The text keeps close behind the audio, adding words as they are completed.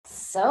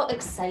so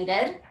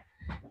excited.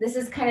 This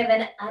is kind of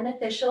an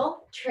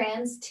unofficial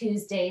Trans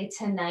Tuesday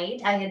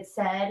tonight. I had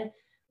said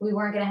we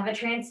weren't going to have a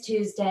Trans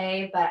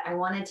Tuesday, but I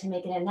wanted to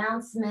make an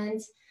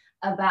announcement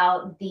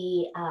about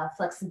the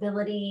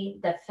flexibility,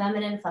 the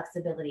Feminine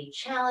Flexibility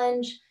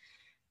Challenge.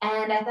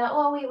 And I thought,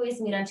 well, we always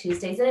meet on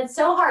Tuesdays. And it's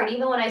so hard.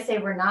 Even when I say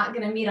we're not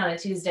going to meet on a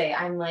Tuesday,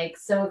 I'm like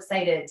so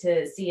excited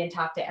to see and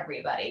talk to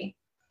everybody.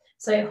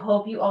 So I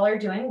hope you all are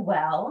doing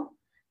well.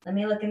 Let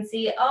me look and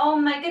see. Oh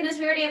my goodness,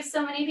 we already have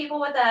so many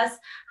people with us.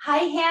 Hi,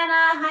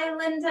 Hannah. Hi,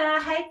 Linda.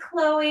 Hi,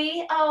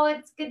 Chloe. Oh,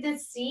 it's good to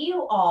see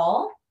you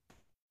all.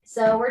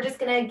 So we're just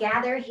going to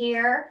gather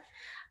here.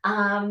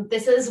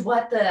 This is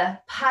what the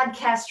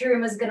podcast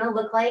room is going to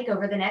look like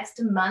over the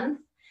next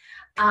month.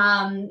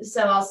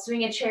 So I'll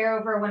swing a chair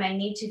over when I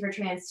need to for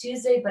Trans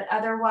Tuesday, but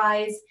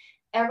otherwise,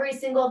 every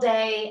single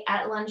day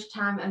at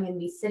lunchtime, I'm going to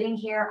be sitting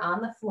here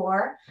on the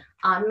floor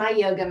on my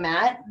yoga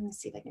mat. Let me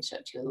see if I can show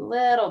it to you a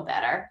little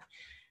better.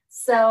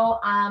 So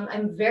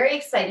I'm very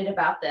excited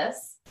about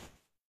this.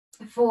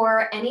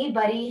 For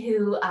anybody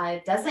who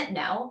doesn't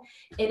know,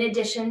 in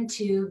addition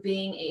to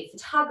being a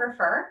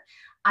photographer,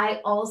 I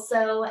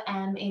also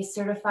am a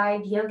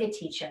certified yoga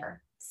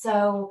teacher.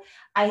 So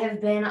I have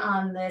been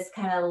on this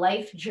kind of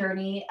life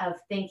journey of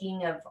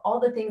thinking of all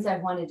the things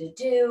I've wanted to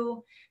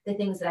do, the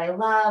things that I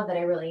love, that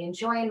I really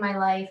enjoy in my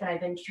life. And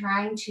I've been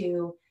trying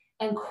to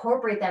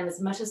incorporate them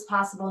as much as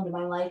possible into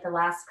my life the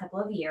last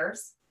couple of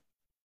years.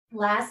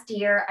 Last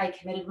year, I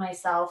committed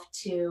myself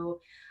to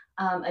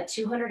a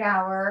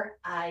 200-hour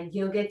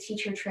yoga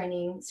teacher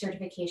training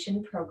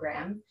certification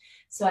program.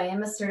 So I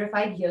am a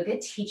certified yoga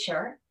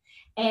teacher.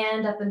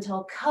 And up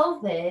until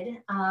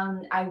COVID,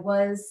 I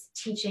was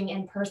teaching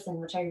in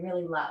person, which I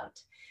really loved.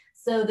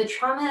 So the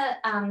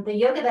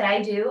yoga that I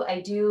do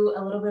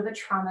a little bit of a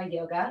trauma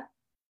yoga.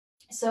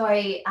 So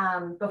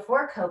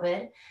before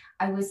COVID,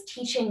 I was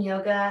teaching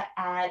yoga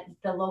at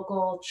the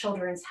local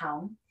children's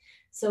home.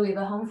 So we have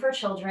a home for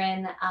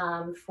children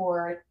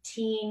for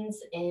teens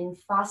in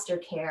foster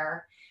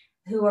care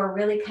who are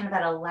really kind of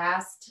at a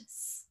last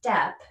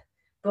step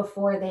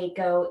before they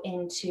go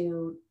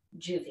into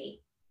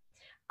juvie.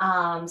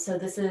 So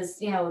this is,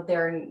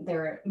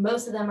 they're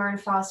most of them are in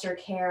foster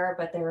care,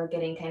 but they're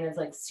getting kind of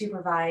like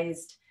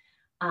supervised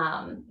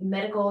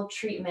medical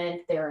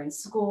treatment. They're in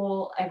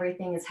school.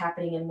 Everything is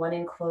happening in one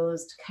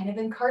enclosed, kind of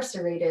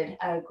incarcerated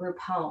group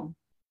home.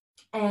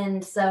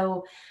 And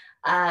so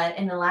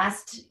in the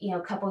last,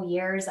 couple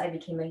years, I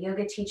became a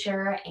yoga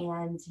teacher,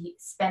 and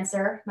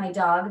Spencer, my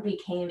dog,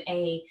 became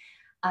a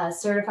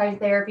certified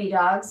therapy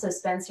dog. So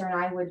Spencer and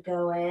I would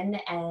go in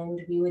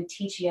and we would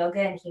teach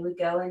yoga, and he would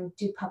go and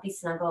do puppy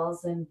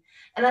snuggles. And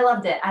I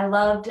loved it. I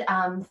loved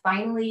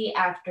finally,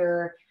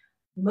 after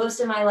most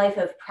of my life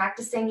of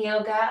practicing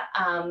yoga,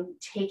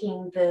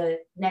 taking the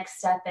next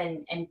step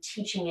and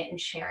teaching it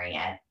and sharing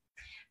it.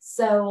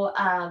 So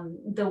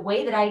the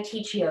way that I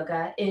teach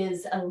yoga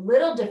is a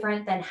little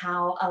different than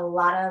how a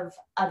lot of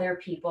other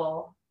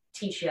people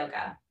teach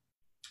yoga.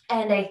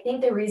 And I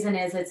think the reason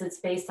is it's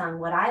based on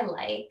what I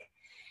like.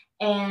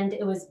 And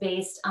it was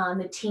based on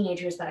the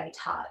teenagers that I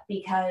taught,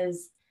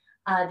 because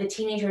the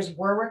teenagers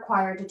were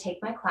required to take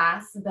my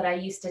class, but I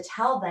used to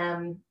tell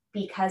them,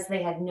 because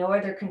they had no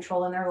other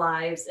control in their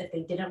lives, if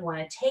they didn't want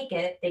to take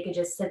it, they could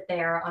just sit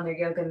there on their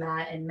yoga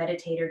mat and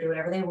meditate or do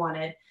whatever they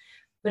wanted.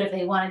 But if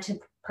they wanted to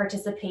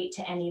participate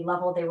to any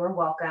level, they were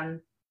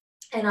welcome.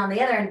 And on the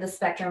other end of the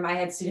spectrum, I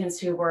had students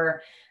who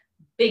were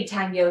big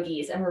time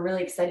yogis and were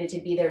really excited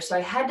to be there. So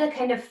I had to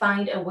kind of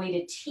find a way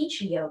to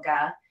teach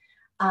yoga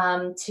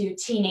to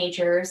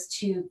teenagers,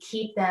 to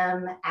keep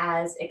them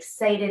as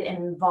excited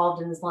and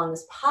involved and as long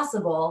as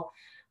possible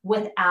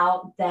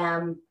without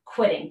them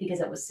quitting,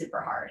 because it was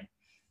super hard.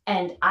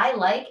 And I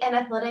like an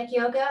athletic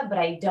yoga, but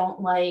I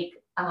don't like,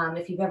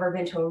 if you've ever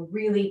been to a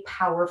really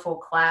powerful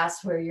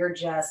class where you're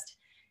just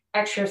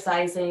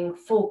exercising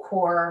full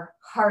core,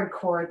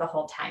 hardcore the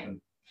whole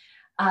time.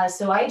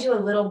 So I do a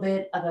little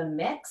bit of a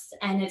mix,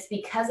 and it's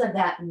because of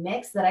that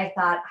mix that I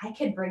thought I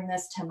could bring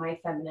this to my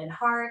feminine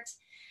heart.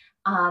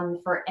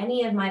 For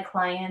any of my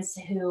clients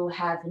who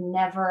have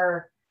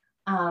never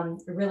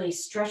really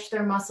stretched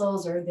their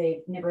muscles, or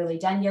they've never really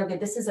done yoga,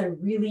 this is a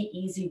really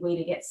easy way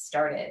to get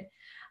started.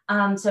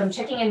 So I'm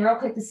checking in real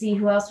quick to see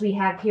who else we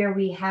have here.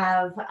 We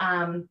have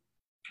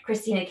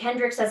Christina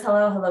Kendrick says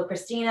hello. Hello,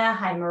 Christina.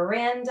 Hi,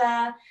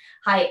 Miranda.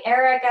 Hi,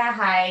 Erica.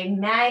 Hi,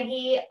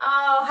 Maggie.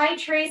 Oh, hi,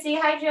 Tracy.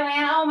 Hi,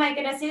 Joanne. Oh my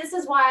goodness. See, this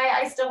is why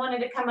I still wanted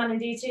to come on and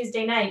do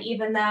Tuesday night,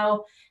 even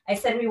though I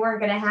said we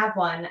weren't going to have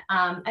one.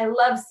 I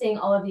love seeing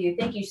all of you.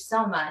 Thank you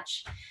so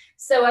much.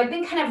 So I've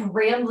been kind of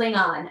rambling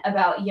on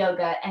about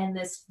yoga and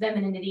this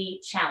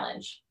femininity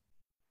challenge.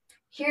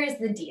 Here's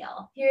the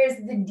deal. Here's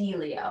the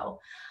dealio.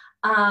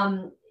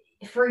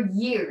 For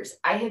years,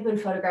 I have been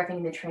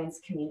photographing the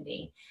trans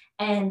community.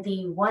 And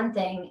the one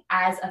thing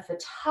as a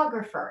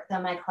photographer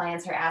that my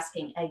clients are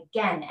asking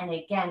again and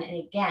again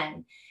and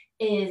again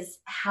is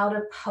how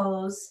to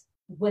pose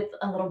with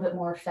a little bit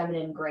more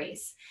feminine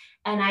grace.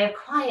 And I have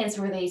clients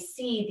where they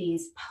see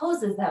these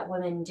poses that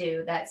women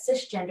do, that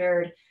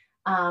cisgendered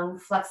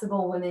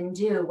flexible women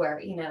do, where,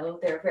 you know,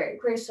 they're very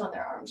graceful and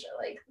their arms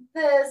are like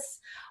this,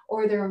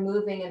 or they're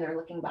moving and they're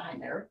looking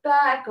behind their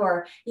back,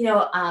 or, you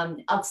know,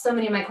 so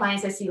many of my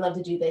clients I see love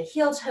to do the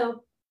heel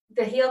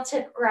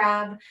tip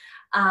grab.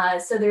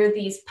 So there are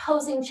these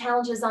posing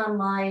challenges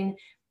online.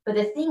 But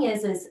the thing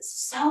is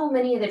so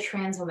many of the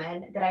trans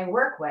women that I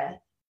work with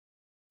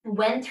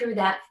went through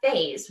that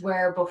phase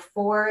where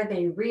before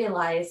they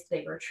realized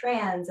they were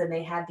trans and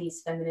they had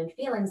these feminine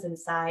feelings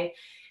inside,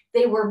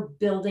 they were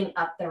building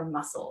up their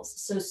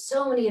muscles.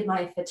 So many of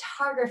my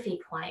photography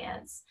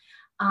clients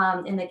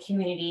in the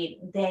community,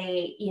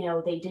 they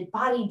did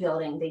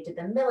bodybuilding, they did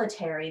the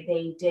military,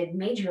 they did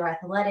major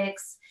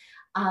athletics,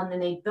 and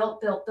they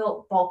built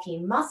bulky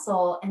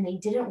muscle, and they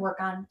didn't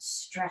work on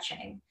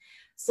stretching.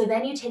 So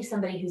then you take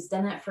somebody who's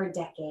done that for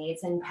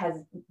decades and has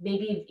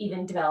maybe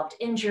even developed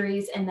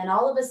injuries, and then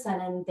all of a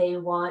sudden they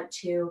want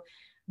to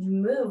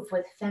move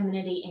with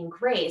femininity and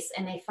grace,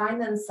 and they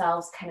find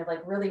themselves kind of like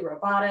really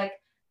robotic,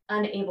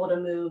 unable to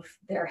move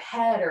their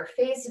head or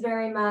face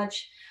very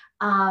much,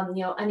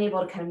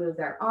 unable to kind of move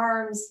their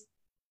arms.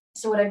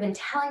 So what I've been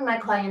telling my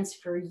clients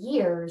for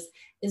years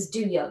is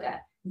do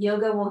yoga.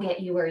 Yoga will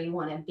get you where you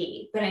want to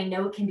be, but I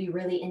know it can be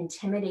really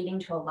intimidating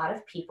to a lot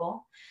of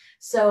people.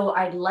 So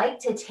I'd like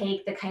to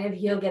take the kind of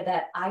yoga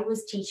that I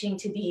was teaching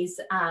to these,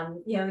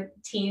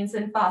 teens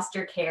in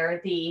foster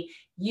care,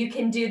 you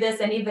can do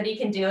this, anybody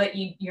can do it.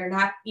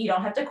 You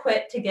don't have to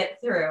quit to get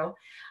through,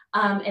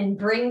 and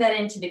bring that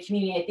into the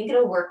community. I think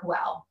it'll work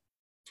well.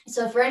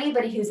 So for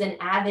anybody who's an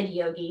avid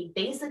yogi,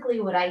 basically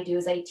what I do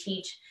is I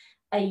teach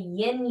a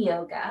yin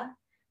yoga,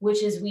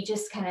 which is we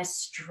just kind of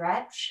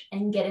stretch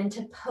and get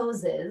into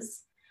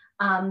poses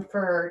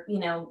for,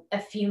 a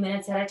few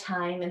minutes at a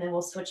time, and then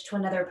we'll switch to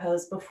another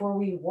pose before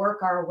we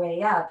work our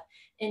way up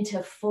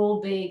into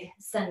full big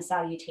sun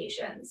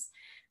salutations.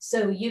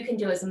 So you can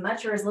do as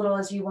much or as little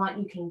as you want.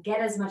 You can get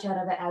as much out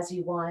of it as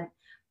you want,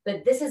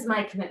 but this is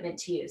my commitment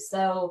to you.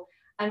 So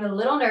I'm a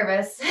little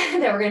nervous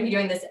that we're going to be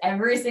doing this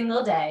every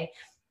single day,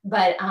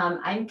 but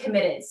I'm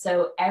committed.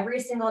 So every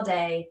single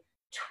day,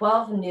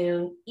 12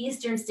 noon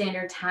Eastern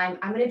Standard Time,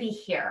 I'm going to be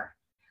here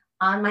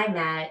on my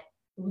mat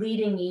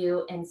leading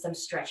you in some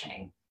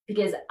stretching,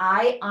 because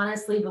I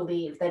honestly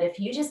believe that if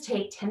you just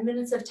take 10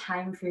 minutes of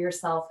time for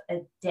yourself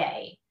a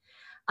day,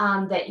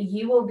 that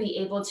you will be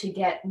able to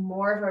get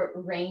more of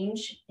a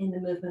range in the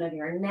movement of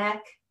your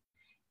neck,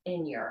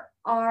 in your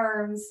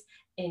arms,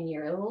 in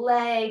your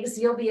legs.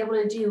 You'll be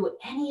able to do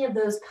any of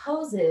those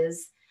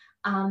poses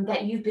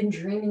that you've been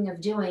dreaming of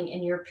doing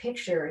in your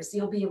pictures.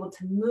 You'll be able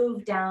to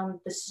move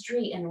down the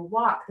street and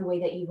walk the way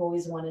that you've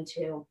always wanted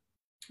to.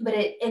 But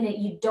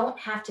you don't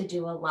have to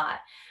do a lot.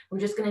 We're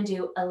just going to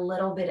do a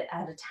little bit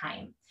at a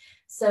time.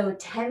 So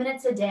 10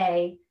 minutes a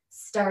day,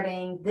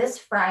 starting this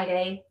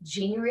Friday,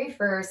 January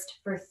 1st,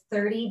 for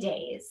 30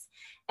 days.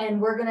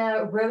 And we're going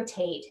to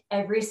rotate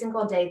every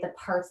single day the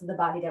parts of the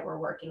body that we're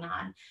working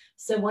on.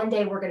 So one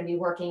day we're going to be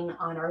working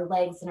on our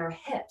legs and our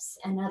hips.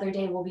 Another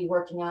day we'll be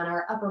working on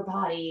our upper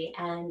body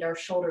and our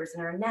shoulders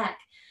and our neck.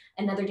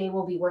 Another day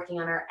we'll be working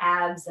on our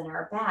abs and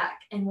our back.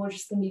 And we're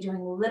just going to be doing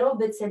little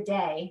bits a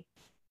day,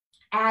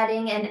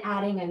 adding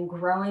and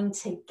growing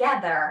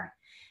together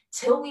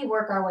till we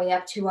work our way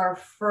up to our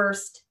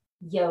first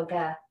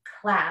yoga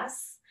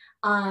class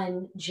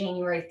on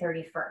January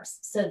 31st.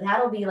 So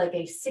that'll be like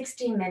a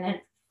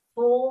 60-minute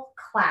full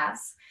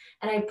class.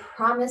 And I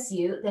promise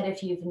you that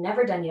if you've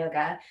never done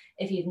yoga,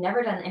 if you've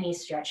never done any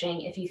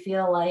stretching, if you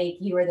feel like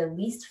you are the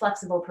least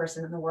flexible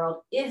person in the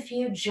world, if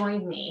you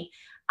join me,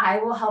 I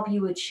will help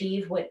you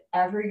achieve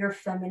whatever your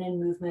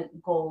feminine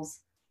movement goals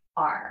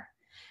are.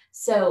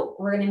 So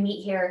we're going to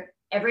meet here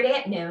every day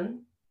at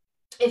noon.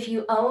 If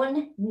you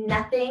own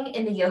nothing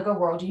in the yoga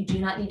world, you do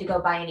not need to go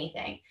buy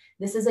anything.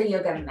 This is a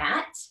yoga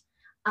mat,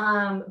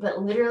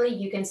 but literally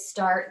you can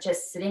start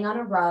just sitting on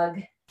a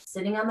rug,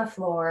 sitting on the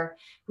floor.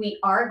 We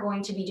are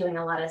going to be doing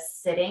a lot of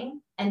sitting,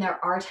 and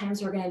there are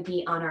times we're going to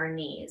be on our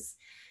knees.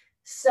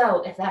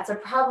 So if that's a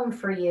problem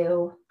for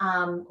you,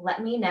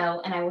 let me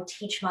know and I will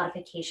teach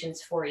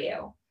modifications for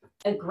you.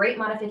 A great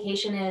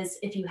modification is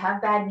if you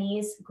have bad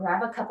knees,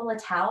 grab a couple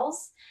of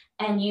towels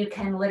and you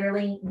can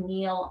literally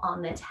kneel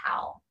on the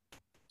towel.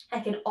 I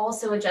can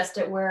also adjust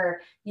it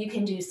where you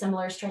can do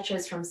similar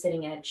stretches from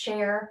sitting in a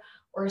chair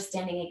or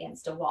standing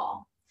against a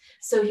wall.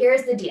 So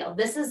here's the deal.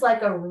 This is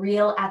like a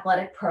real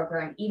athletic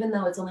program, even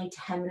though it's only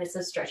 10 minutes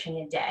of stretching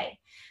a day.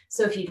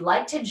 So if you'd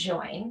like to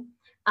join,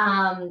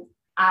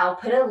 I'll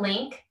put a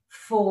link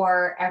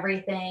for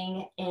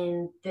everything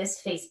in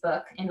this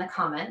Facebook in the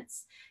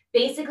comments.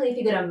 Basically, if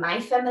you go to My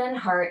Feminine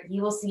Heart,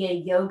 you will see a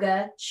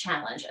yoga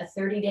challenge, a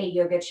 30-day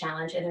yoga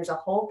challenge, and there's a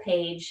whole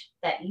page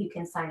that you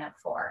can sign up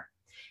for.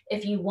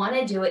 If you want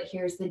to do it,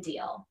 here's the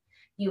deal.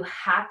 You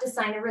have to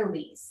sign a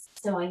release.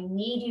 So I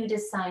need you to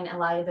sign a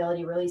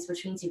liability release,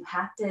 which means you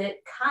have to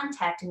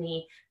contact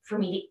me for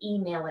me to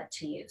email it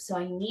to you. So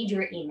I need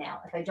your email.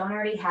 If I don't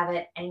already have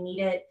it, I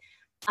need it.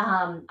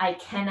 I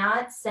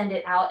cannot send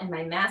it out in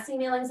my mass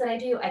emailings that I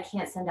do. I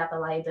can't send out the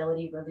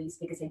liability release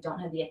because I don't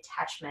have the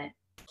attachment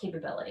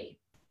capability.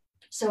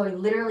 So I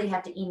literally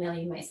have to email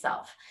you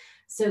myself.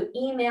 So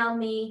email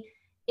me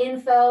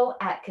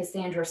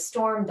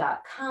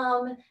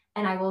info@cassandrastorm.com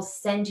and I will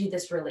send you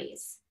this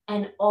release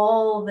and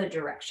all the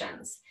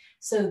directions.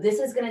 So this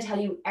is going to tell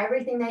you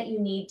everything that you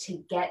need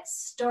to get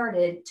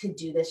started to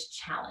do this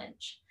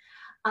challenge.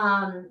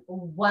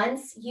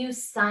 Once you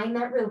sign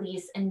that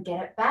release and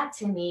get it back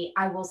to me,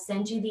 I will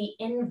send you the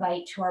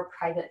invite to our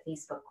private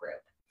Facebook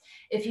group.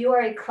 If you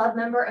are a club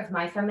member of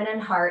My Feminine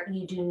Heart,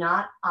 you do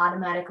not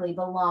automatically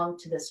belong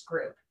to this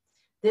group.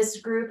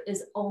 This group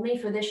is only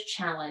for this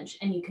challenge,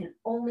 and you can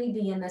only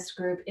be in this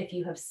group if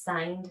you have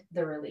signed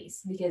the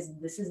release, because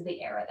this is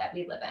the era that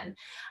we live in.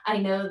 I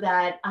know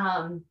that,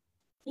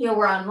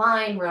 we're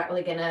online,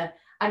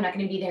 I'm not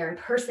going to be there in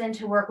person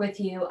to work with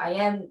you. I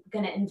am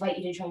going to invite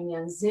you to join me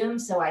on Zoom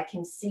so I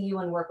can see you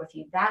and work with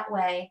you that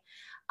way.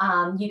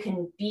 You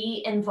can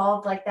be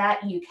involved like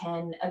that. You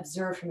can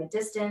observe from a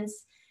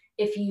distance.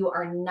 If you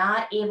are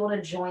not able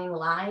to join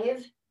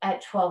live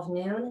at 12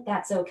 noon,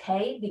 that's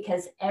okay,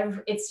 because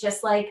it's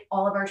just like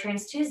all of our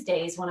Trans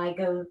Tuesdays. When I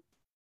go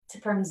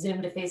from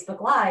Zoom to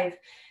Facebook Live,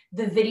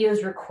 the video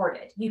is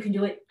recorded. You can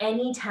do it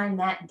anytime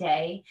that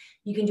day.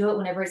 You can do it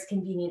whenever it's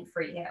convenient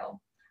for you.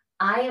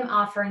 I am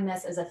offering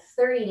this as a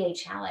 30-day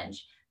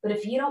challenge, but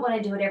if you don't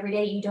want to do it every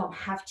day, you don't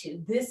have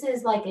to. This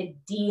is like a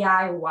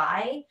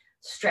DIY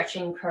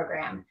stretching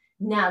program.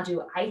 Now,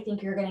 do I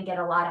think you're going to get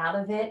a lot out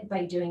of it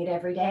by doing it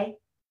every day?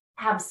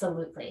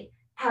 Absolutely.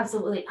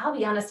 Absolutely. I'll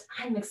be honest,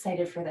 I'm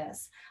excited for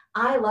this.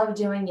 I love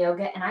doing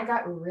yoga, and I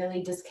got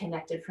really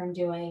disconnected from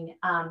doing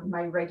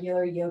my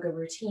regular yoga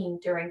routine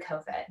during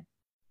COVID.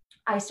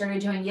 I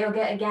started doing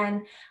yoga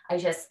again. I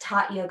just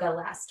taught yoga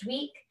last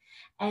week,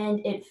 and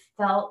it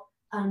felt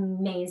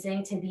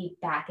amazing to be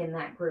back in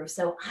that groove.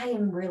 So I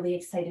am really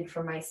excited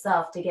for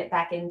myself to get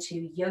back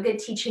into yoga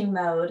teaching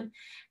mode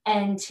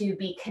and to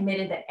be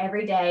committed that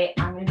every day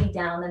I'm going to be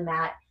down on the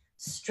mat,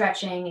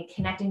 stretching,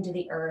 connecting to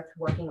the earth,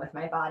 working with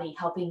my body,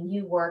 helping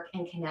you work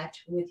and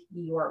connect with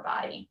your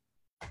body.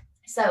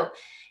 So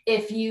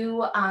if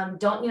you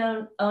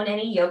don't own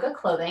any yoga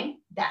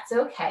clothing, that's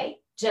okay.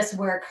 Just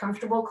wear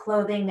comfortable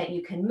clothing that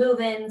you can move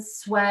in,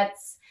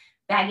 sweats,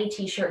 baggy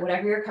t-shirt,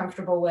 whatever you're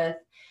comfortable with.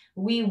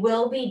 We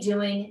will be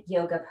doing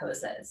yoga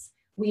poses.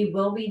 We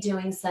will be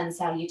doing sun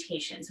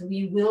salutations.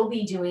 We will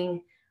be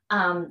doing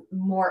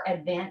more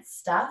advanced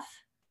stuff,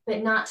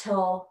 but not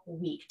till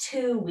week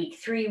 2, week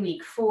 3,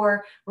 week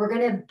 4. We're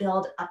going to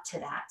build up to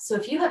that. So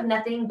if you have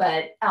nothing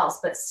but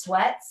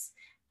sweats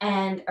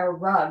and a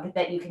rug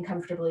that you can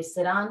comfortably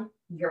sit on,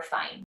 you're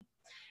fine.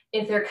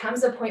 If there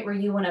comes a point where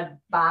you want to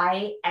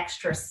buy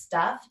extra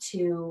stuff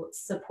to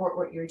support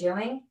what you're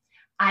doing,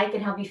 I can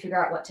help you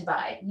figure out what to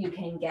buy. You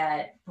can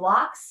get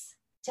blocks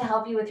to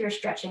help you with your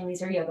stretching.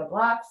 These are yoga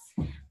blocks.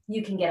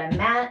 You can get a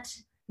mat.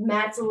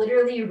 Mats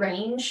literally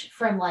range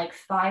from like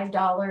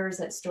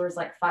 $5 at stores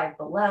like Five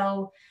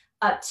Below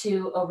up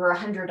to over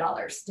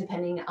 $100,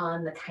 depending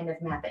on the kind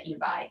of mat that you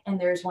buy.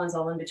 And there's ones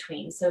all in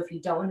between. So if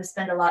you don't want to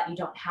spend a lot, you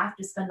don't have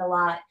to spend a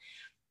lot.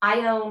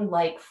 I own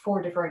like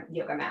 4 different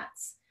yoga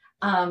mats.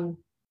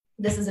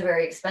 This is a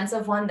very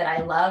expensive one that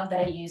I love,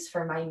 that I use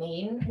for my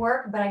main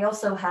work, but I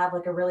also have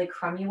like a really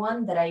crummy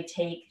one that I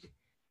take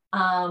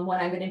when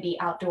I'm going to be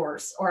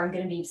outdoors, or I'm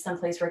going to be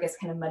someplace where it gets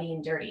kind of muddy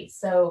and dirty.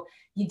 So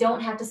you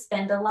don't have to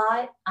spend a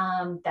lot.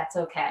 That's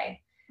okay.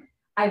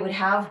 I would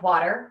have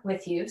water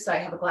with you. So I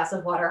have a glass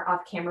of water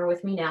off camera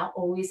with me now.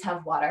 Always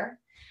have water.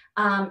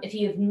 If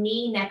you have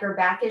knee, neck, or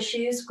back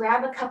issues,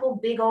 grab a couple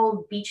big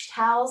old beach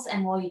towels,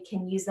 and you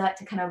can use that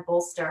to kind of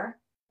bolster.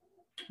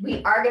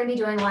 We are going to be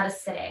doing a lot of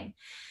sitting.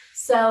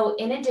 So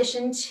in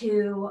addition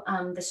to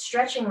the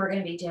stretching we're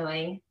going to be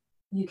doing,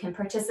 you can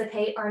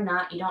participate or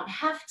not. You don't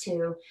have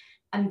to.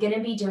 I'm going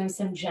to be doing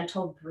some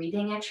gentle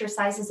breathing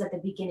exercises at the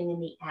beginning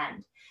and the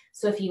end.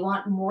 So if you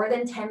want more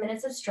than 10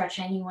 minutes of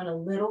stretching, you want a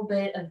little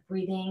bit of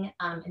breathing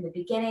in the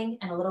beginning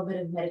and a little bit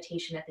of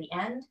meditation at the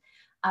end,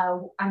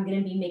 I'm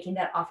going to be making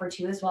that offer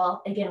to you as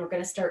well. Again, we're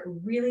going to start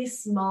really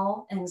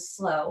small and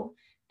slow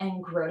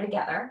and grow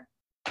together.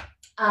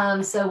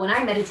 So when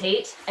I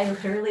meditate, I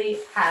literally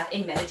have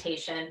a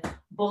meditation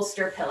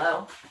bolster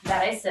pillow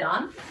that I sit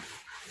on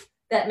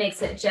that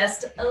makes it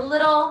just a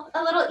little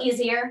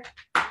easier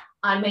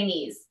on my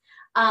knees.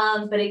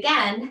 But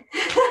again,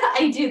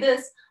 I do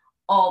this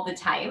all the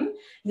time.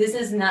 This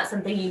is not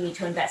something you need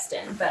to invest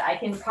in, but I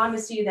can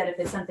promise you that if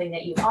it's something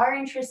that you are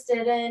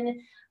interested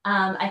in,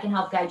 I can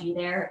help guide you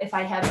there. If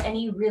I have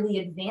any really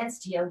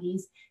advanced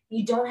yogis,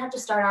 you don't have to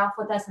start off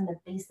with us on the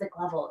basic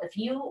level. If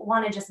you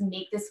want to just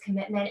make this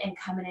commitment and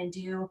come in and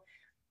do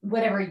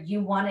whatever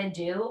you want to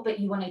do, but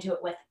you want to do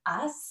it with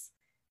us,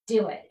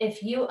 do it.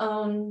 If you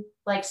own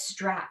like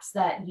straps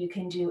that you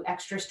can do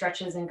extra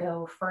stretches and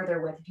go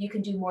further with, if you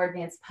can do more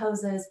advanced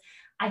poses,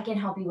 I can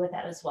help you with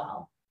that as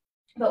well.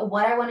 But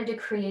what I wanted to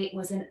create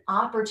was an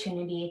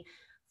opportunity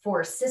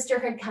for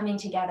sisterhood coming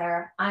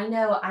together. I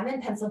know I'm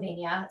in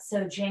Pennsylvania,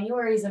 so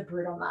January is a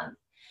brutal month.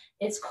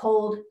 It's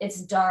cold,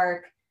 it's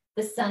dark,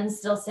 the sun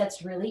still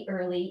sets really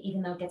early,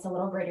 even though it gets a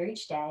little brighter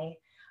each day.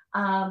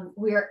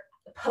 We're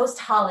post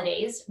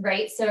holidays,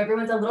 right? So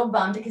everyone's a little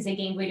bummed because they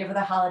gained weight over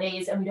the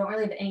holidays and we don't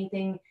really have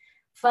anything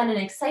fun and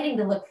exciting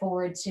to look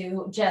forward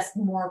to, just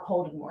more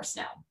cold and more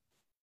snow.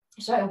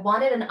 So I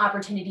wanted an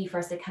opportunity for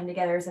us to come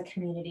together as a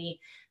community,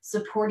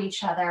 support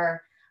each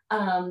other,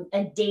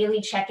 a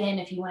daily check-in.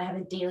 If you want to have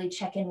a daily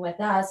check-in with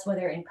us,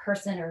 whether in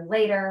person or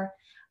later,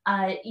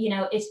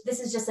 this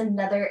is just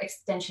another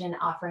extension and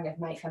offering of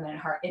My Feminine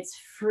Heart. It's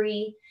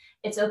free.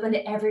 It's open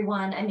to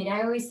everyone. I mean,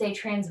 I always say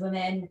trans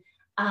women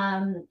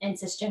and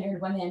cisgendered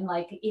women,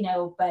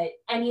 but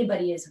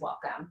anybody is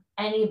welcome.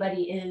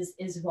 Anybody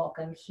is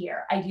welcome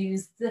here. I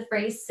use the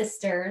phrase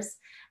sisters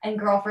and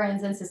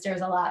girlfriends and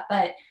sisters a lot,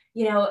 but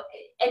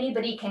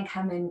anybody can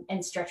come in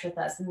and stretch with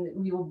us, and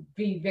we will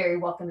be very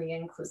welcoming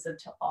and inclusive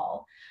to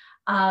all.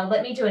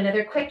 Let me do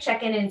another quick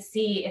check-in and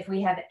see if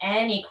we have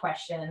any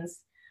questions.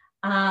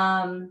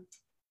 Oh,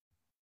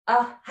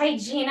 hi,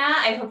 Gina.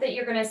 I hope that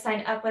you're going to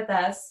sign up with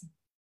us.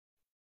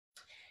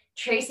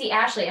 Tracy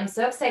Ashley, I'm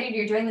so excited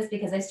you're doing this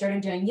because I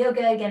started doing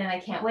yoga again and I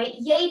can't wait.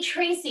 Yay,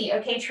 Tracy.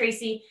 Okay,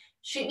 Tracy,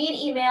 shoot me an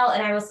email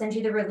and I will send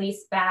you the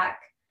release back.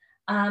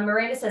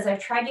 Miranda says,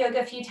 I've tried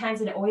yoga a few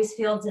times and always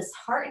feel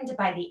disheartened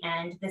by the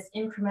end. This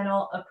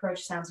incremental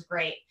approach sounds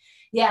great.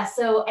 Yeah,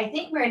 so I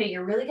think, Miranda,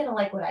 you're really going to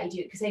like what I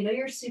do because I know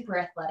you're super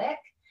athletic.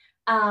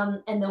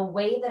 And the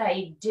way that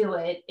I do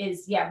it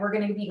is, we're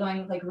going to be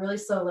going like really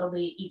slow a little bit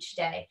each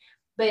day.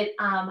 But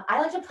I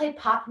like to play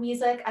pop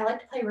music. I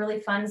like to play really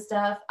fun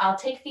stuff. I'll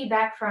take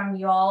feedback from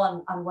you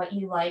all on what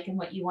you like and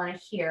what you want to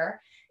hear.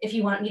 If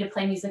you want me to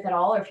play music at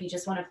all, or if you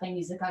just want to play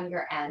music on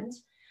your end.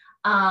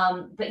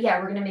 But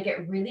we're going to make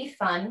it really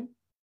fun.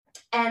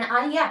 And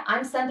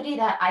I'm somebody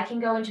that I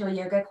can go into a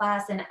yoga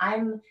class and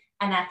I'm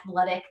an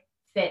athletic,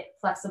 fit,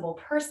 flexible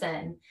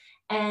person.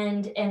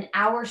 And an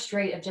hour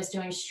straight of just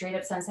doing straight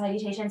up sun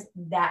salutations,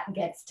 that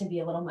gets to be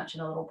a little much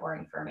and a little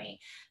boring for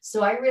me. So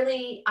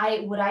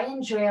what I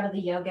enjoy out of the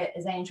yoga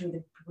is I enjoy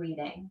the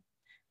breathing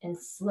and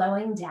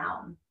slowing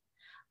down.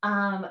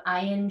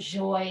 I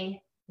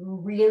enjoy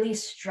really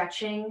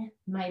stretching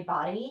my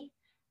body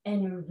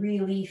and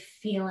really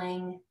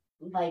feeling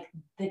like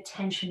the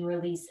tension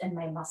release in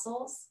my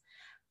muscles.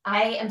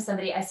 I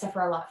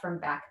suffer a lot from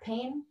back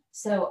pain.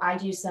 So I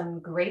do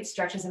some great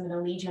stretches. I'm going to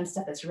lead you on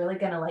stuff that's really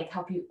going to like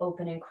help you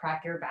open and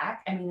crack your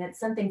back. I mean, that's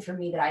something for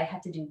me that I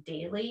have to do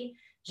daily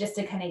just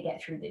to kind of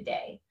get through the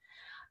day.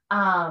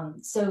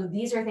 So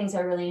these are things I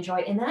really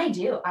enjoy. And then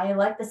I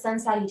like the sun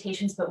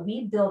salutations, but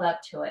we build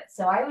up to it.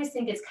 So I always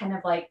think it's kind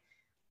of like,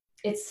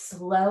 it's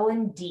slow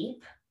and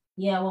deep,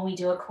 when we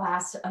do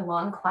a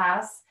long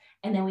class.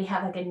 And then we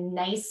have like a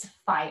nice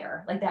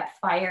fire, like that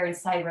fire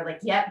inside. We're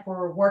like,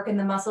 we're working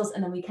the muscles.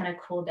 And then we kind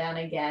of cool down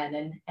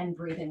again and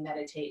breathe and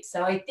meditate.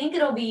 So I think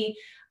it'll be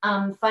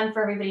fun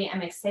for everybody.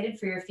 I'm excited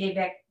for your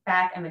feedback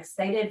back. I'm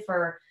excited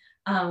for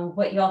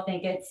what you all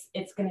think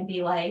it's going to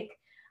be like.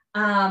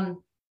 Hannah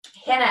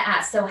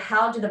asked, so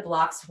how do the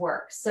blocks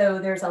work? So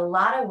there's a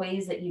lot of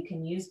ways that you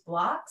can use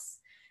blocks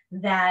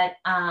that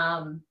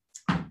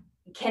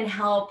can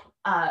help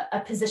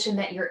a position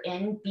that you're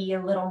in be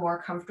a little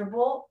more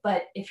comfortable.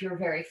 But if you're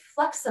very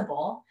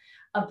flexible,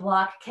 a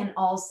block can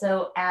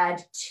also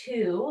add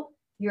to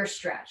your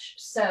stretch.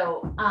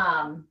 So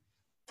Hannah,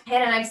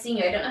 I've seen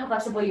you. I don't know how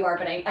flexible you are,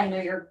 but I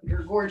know you're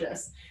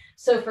gorgeous.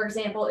 So for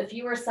example, if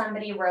you were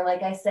somebody where,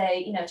 like I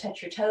say,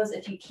 touch your toes,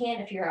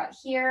 if you're out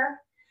here,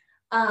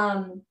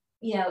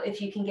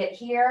 if you can get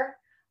here,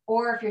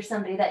 or if you're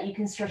somebody that you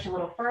can stretch a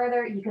little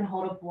further, you can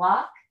hold a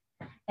block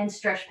and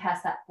stretch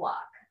past that block.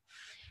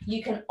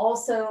 You can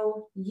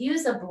also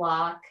use a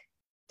block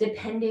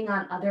depending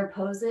on other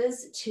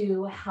poses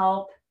to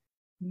help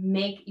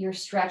make your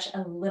stretch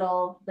a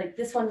little, like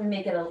this one, we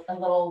make it a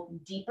little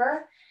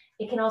deeper.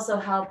 It can also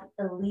help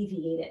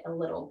alleviate it a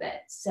little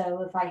bit.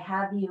 So if I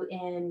have you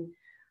in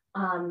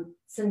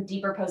some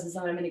deeper poses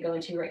that I'm going to go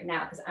into right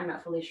now, because I'm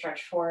not fully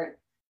stretched for it,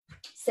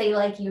 say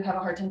like you have a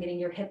hard time getting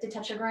your hip to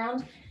touch the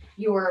ground,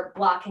 your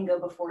block can go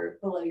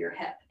below your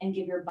hip and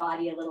give your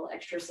body a little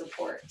extra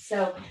support.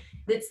 So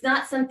it's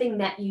not something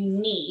that you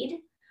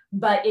need,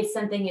 but it's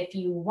something if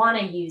you want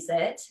to use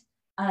it,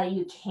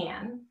 you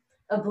can.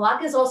 A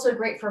block is also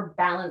great for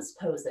balance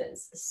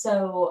poses.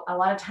 So a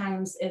lot of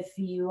times if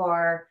you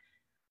are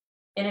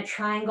in a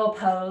triangle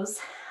pose,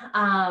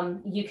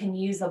 you can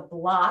use a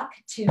block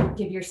to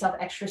give yourself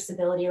extra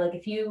stability. Like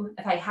if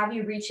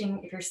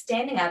you're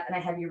standing up and I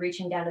have you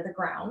reaching down to the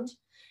ground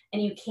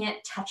and you can't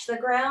touch the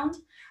ground,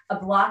 a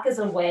block is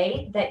a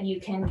way that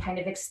you can kind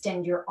of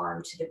extend your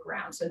arm to the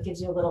ground. So it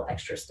gives you a little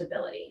extra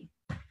stability.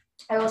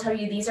 I will tell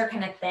you, these are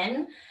kind of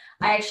thin.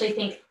 I actually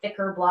think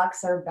thicker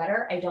blocks are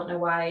better. I don't know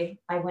why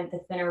I went the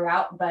thinner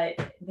route, but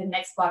the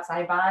next blocks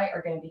I buy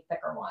are going to be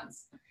thicker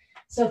ones.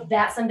 So if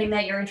that's something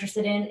that you're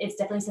interested in, it's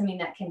definitely something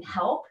that can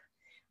help.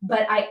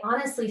 But I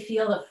honestly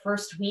feel the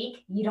first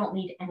week, you don't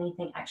need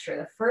anything extra.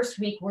 The first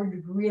week,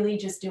 we're really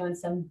just doing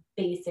some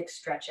basic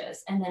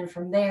stretches. And then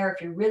from there,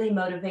 if you're really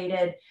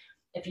motivated,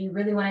 if you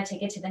really want to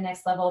take it to the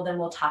next level, then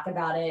we'll talk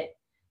about it,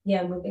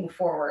 moving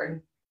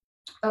forward.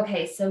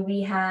 Okay, so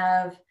we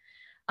have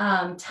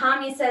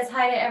Tommy says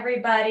hi to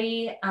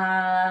everybody.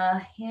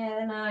 Hannah,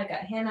 I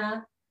got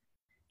Hannah.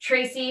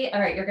 Tracy,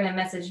 all right, you're going to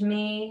message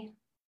me.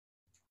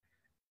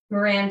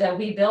 Miranda,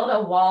 we build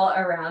a wall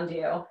around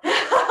you.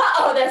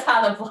 Oh, that's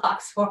how the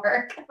blocks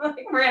work.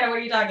 Like, Miranda, what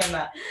are you talking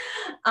about?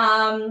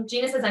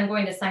 Gina says, I'm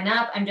going to sign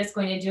up. I'm just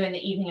going to do it in the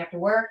evening after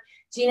work.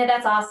 Gina,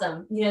 that's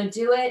awesome. You know,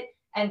 do it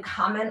and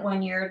comment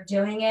when you're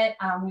doing it.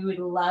 We would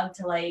love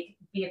to like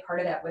be a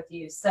part of that with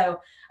you.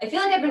 So I feel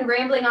like I've been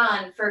rambling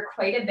on for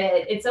quite a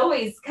bit. It's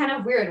always kind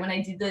of weird when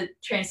I do the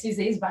Trans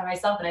Tuesdays by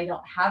myself and I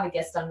don't have a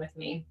guest on with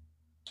me.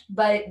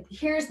 But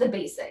here's the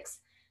basics.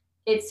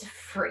 It's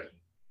free.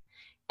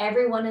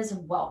 Everyone is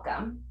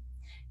welcome.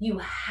 You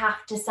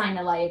have to sign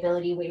a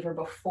liability waiver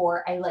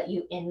before I let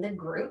you in the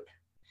group.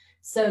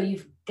 So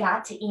you've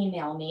got to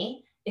email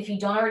me. If you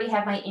don't already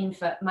have my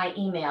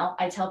email,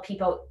 I tell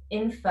people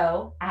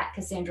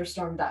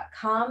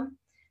info@cassandrastorm.com.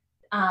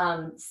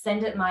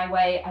 Send it my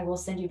way. I will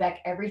send you back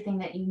everything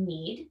that you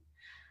need.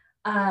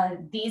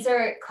 These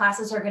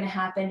classes are going to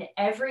happen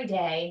every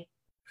day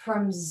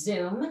from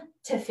Zoom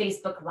to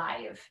Facebook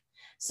Live.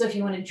 So if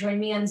you want to join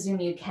me on Zoom,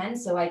 you can,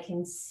 so I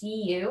can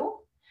see you.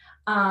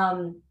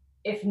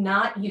 If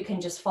not, you can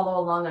just follow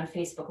along on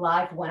Facebook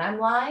Live when I'm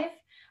live,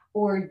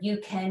 or you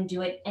can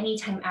do it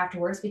anytime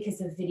afterwards because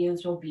the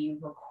videos will be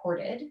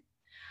recorded.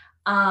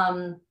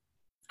 I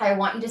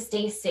want you to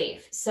stay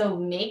safe. So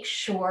make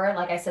sure,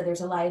 like I said,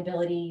 there's a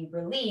liability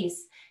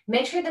release.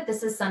 Make sure that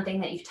this is something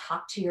that you've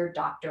talked to your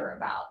doctor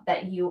about,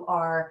 that you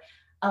are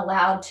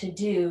allowed to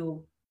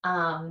do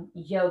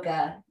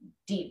yoga,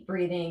 deep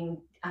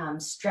breathing,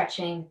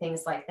 stretching,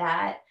 things like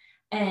that.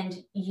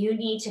 And you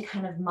need to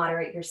kind of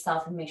moderate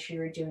yourself and make sure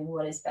you're doing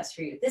what is best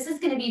for you. This is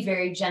going to be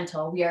very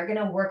gentle. We are going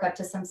to work up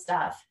to some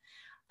stuff.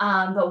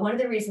 But one of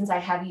the reasons I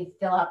have you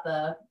fill out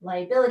the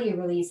liability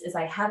release is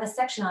I have a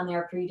section on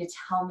there for you to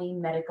tell me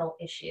medical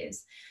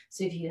issues.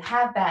 So if you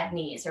have bad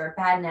knees or a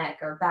bad neck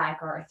or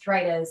back or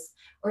arthritis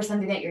or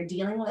something that you're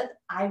dealing with,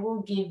 I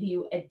will give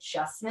you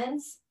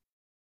adjustments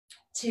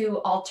to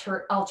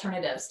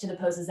alternatives to the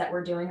poses that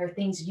we're doing or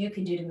things you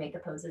can do to make the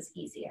poses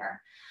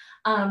easier.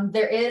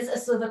 There is a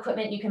slew of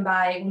equipment you can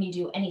buy when you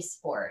do any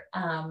sport.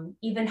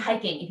 Even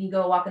hiking, if you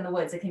go walk in the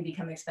woods, it can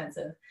become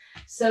expensive.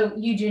 So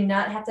you do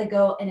not have to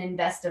go and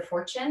invest a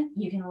fortune.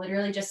 You can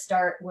literally just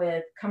start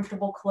with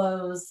comfortable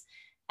clothes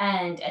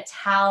and a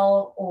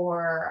towel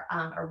or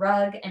a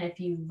rug. And if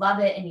you love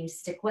it and you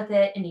stick with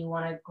it and you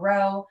want to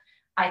grow,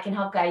 I can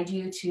help guide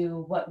you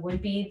to what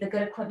would be the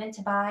good equipment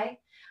to buy.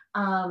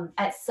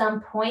 At some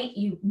point,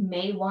 you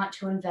may want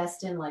to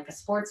invest in like a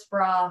sports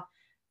bra,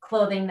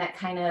 clothing that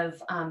kind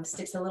of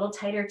sticks a little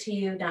tighter to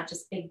you, not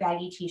just big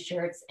baggy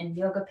t-shirts and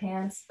yoga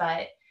pants,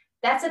 but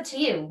that's up to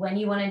you when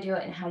you want to do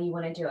it and how you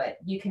want to do it.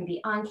 You can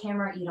be on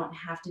camera. You don't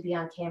have to be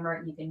on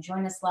camera. You can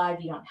join us live.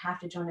 You don't have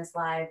to join us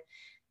live.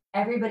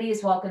 Everybody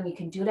is welcome. You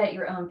can do it at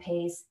your own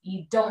pace.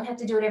 You don't have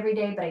to do it every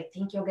day, but I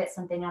think you'll get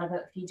something out of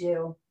it if you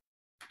do.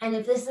 And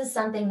if this is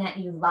something that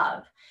you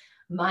love,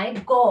 my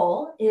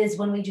goal is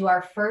when we do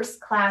our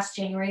first class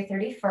January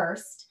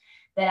 31st,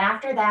 that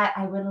after that,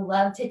 I would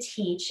love to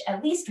teach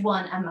at least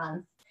one a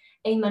month,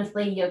 a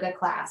monthly yoga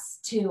class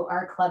to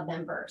our club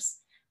members.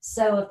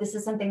 So if this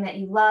is something that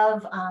you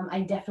love,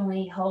 I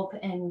definitely hope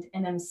and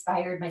am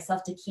inspired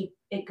myself to keep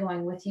it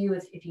going with you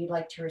if you'd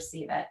like to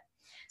receive it.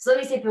 So let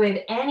me see if we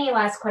have any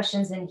last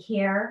questions in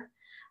here.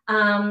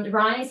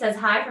 Ronnie says,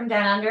 hi from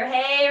down under.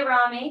 Hey,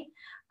 Rami.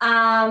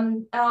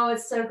 Oh,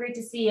 it's so great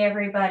to see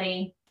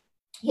everybody.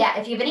 Yeah,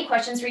 if you have any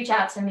questions, reach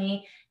out to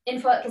me.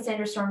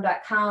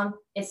 info@cassandrastorm.com.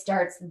 It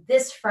starts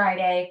this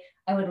Friday.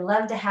 I would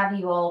love to have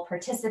you all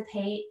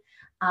participate.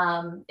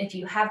 If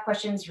you have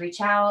questions,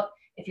 reach out.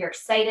 If you're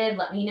excited,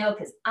 let me know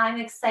because I'm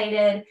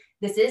excited.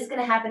 This is going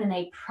to happen in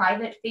a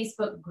private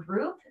Facebook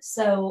group.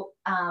 So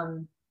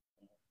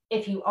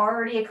if you are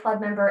already a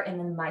club member in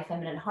the My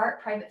Feminine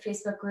Heart private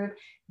Facebook group,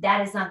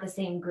 that is not the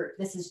same group.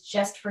 This is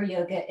just for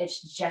yoga.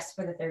 It's just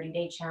for the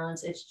 30-day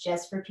challenge. It's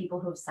just for people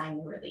who have signed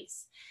the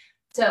release.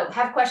 So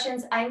have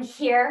questions, I'm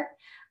here.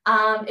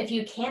 If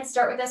you can't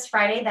start with us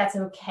Friday, that's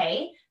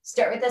okay.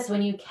 Start with us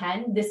when you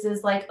can. This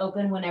is like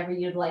open whenever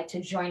you'd like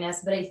to join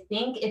us. But I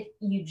think if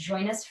you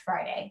join us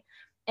Friday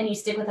and you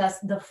stick with us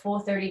the full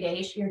 30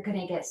 days, you're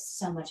going to get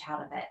so much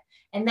out of it.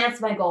 And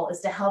that's my goal,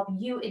 is to help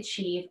you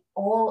achieve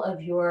all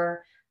of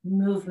your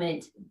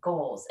movement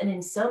goals. And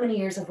in so many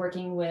years of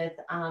working with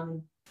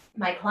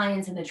my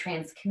clients in the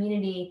trans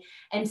community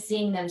and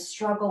seeing them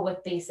struggle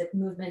with basic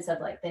movements of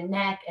like the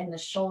neck and the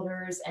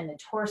shoulders and the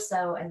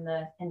torso and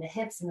the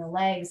hips and the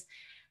legs,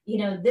 you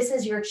know, this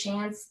is your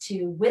chance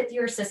to, with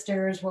your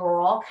sisters, where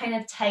we're all kind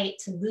of tight,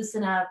 to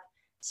loosen up,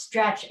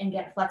 stretch, and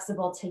get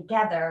flexible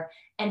together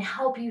and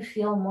help you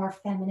feel more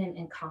feminine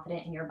and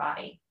confident in your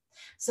body.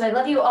 So I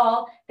love you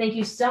all. Thank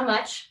you so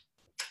much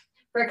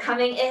for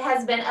coming. It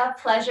has been a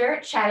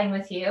pleasure chatting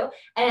with you,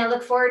 and I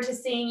look forward to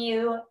seeing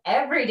you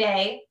every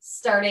day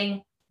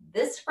starting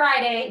this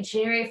Friday,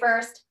 January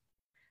 1st,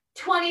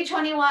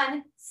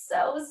 2021.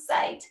 So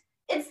psyched.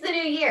 it's the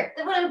new year.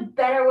 What a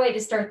better way to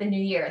start the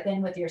new year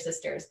than with your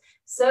sisters.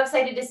 So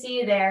excited to see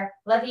you there.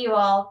 Love you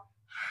all.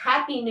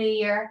 Happy New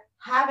Year.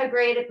 Have a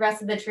great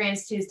rest of the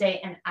Trans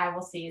Tuesday, and I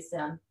will see you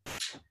soon.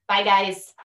 Bye, guys.